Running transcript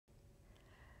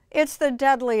It's the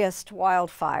deadliest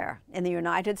wildfire in the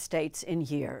United States in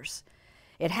years.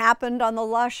 It happened on the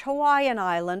lush Hawaiian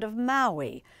island of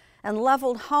Maui and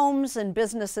leveled homes and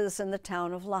businesses in the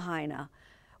town of Lahaina,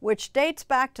 which dates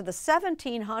back to the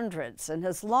 1700s and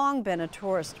has long been a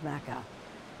tourist mecca.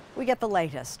 We get the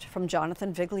latest from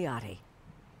Jonathan Vigliotti.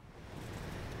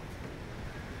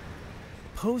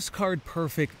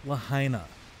 Postcard-perfect Lahaina,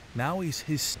 Maui's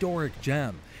historic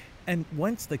gem and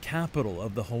once the capital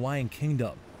of the Hawaiian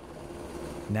kingdom,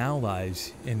 now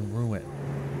lies in ruin.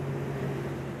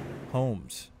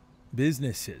 Homes,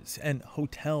 businesses, and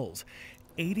hotels,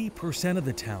 80% of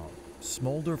the town,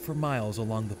 smolder for miles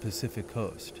along the Pacific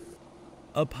coast.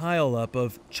 A pileup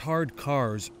of charred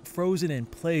cars frozen in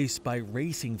place by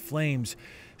racing flames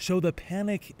show the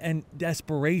panic and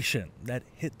desperation that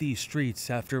hit these streets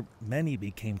after many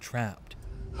became trapped.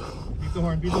 Beat the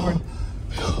horn, beat the horn.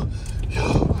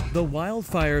 The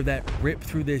wildfire that ripped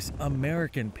through this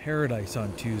American paradise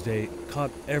on Tuesday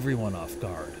caught everyone off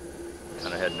guard.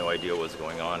 Kind of had no idea what was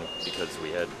going on because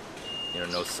we had,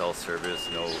 no cell service,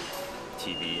 no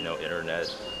TV, no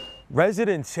internet.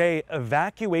 Residents say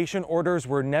evacuation orders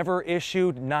were never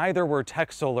issued, neither were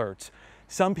text alerts.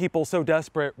 Some people so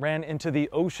desperate ran into the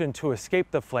ocean to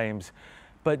escape the flames,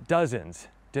 but dozens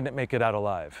didn't make it out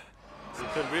alive. We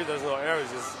couldn't breathe, there's no air,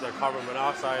 it's just the carbon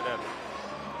monoxide,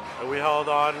 and we held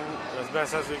on as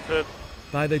best as we could.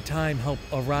 By the time help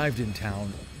arrived in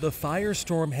town, the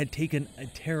firestorm had taken a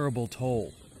terrible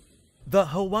toll. The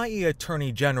Hawaii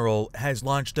Attorney General has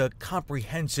launched a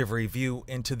comprehensive review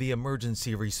into the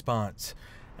emergency response,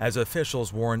 as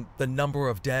officials warn the number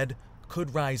of dead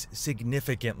could rise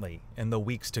significantly in the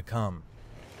weeks to come.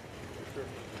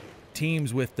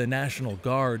 Teams with the National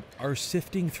Guard are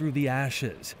sifting through the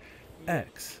ashes,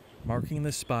 X marking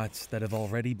the spots that have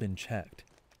already been checked.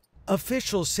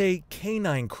 Officials say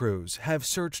canine crews have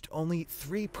searched only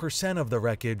 3% of the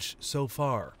wreckage so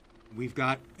far. We've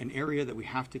got an area that we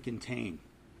have to contain,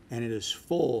 and it is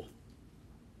full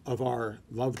of our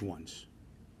loved ones.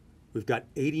 We've got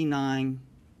 89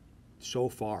 so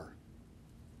far.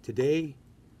 Today,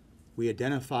 we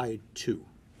identified 2.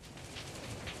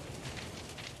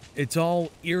 It's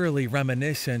all eerily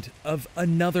reminiscent of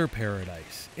another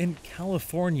paradise in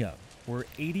California, where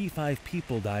 85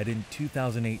 people died in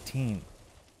 2018.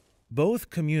 Both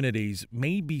communities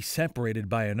may be separated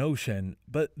by an ocean,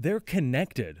 but they're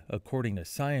connected, according to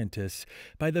scientists,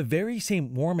 by the very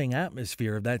same warming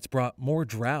atmosphere that's brought more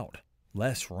drought,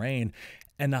 less rain,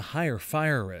 and a higher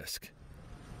fire risk.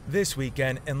 This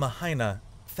weekend in Lahaina,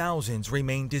 thousands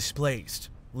remain displaced,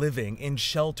 living in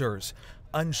shelters,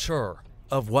 unsure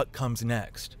of what comes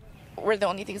next. We're the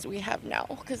only things we have now,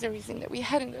 because everything that we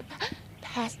had in the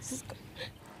past is gone.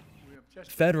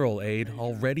 Federal aid,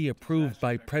 already approved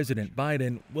by President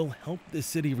Biden, will help the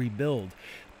city rebuild,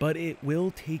 but it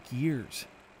will take years.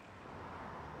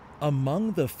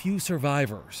 Among the few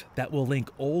survivors that will link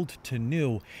old to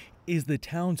new is the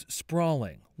town's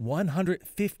sprawling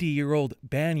 150-year-old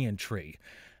banyan tree,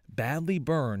 badly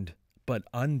burned but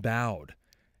unbowed.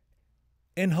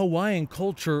 In Hawaiian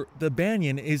culture, the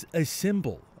banyan is a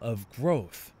symbol of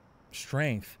growth,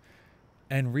 strength,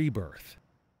 and rebirth.